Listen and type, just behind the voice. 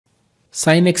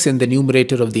Sin x in the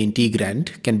numerator of the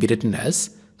integrand can be written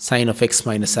as sin of x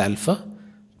minus alpha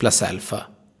plus alpha.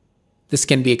 This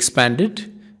can be expanded,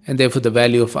 and therefore the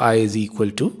value of I is equal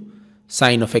to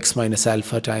sin of x minus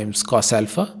alpha times cos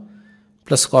alpha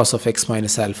plus cos of x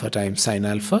minus alpha times sin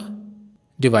alpha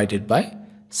divided by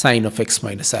sin of x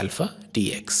minus alpha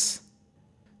dx.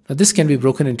 Now this can be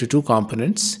broken into two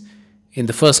components. In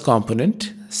the first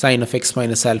component, sin of x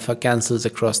minus alpha cancels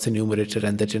across the numerator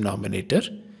and the denominator,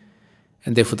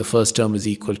 and therefore the first term is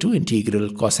equal to integral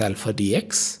cos alpha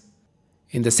dx.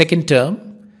 In the second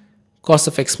term, cos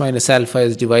of x minus alpha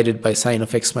is divided by sin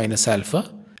of x minus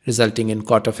alpha, resulting in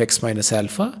cot of x minus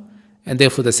alpha, and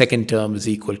therefore the second term is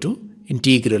equal to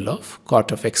integral of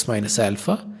cot of x minus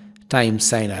alpha times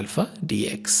sin alpha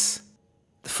dx.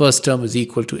 The first term is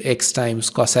equal to x times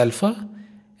cos alpha,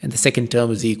 and the second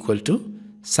term is equal to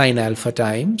sin alpha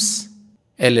times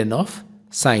ln of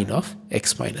sin of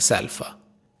x minus alpha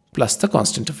plus the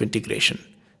constant of integration.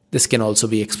 This can also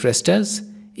be expressed as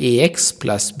ax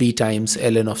plus b times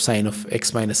ln of sin of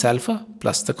x minus alpha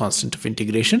plus the constant of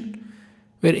integration,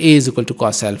 where a is equal to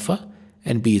cos alpha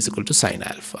and b is equal to sin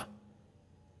alpha.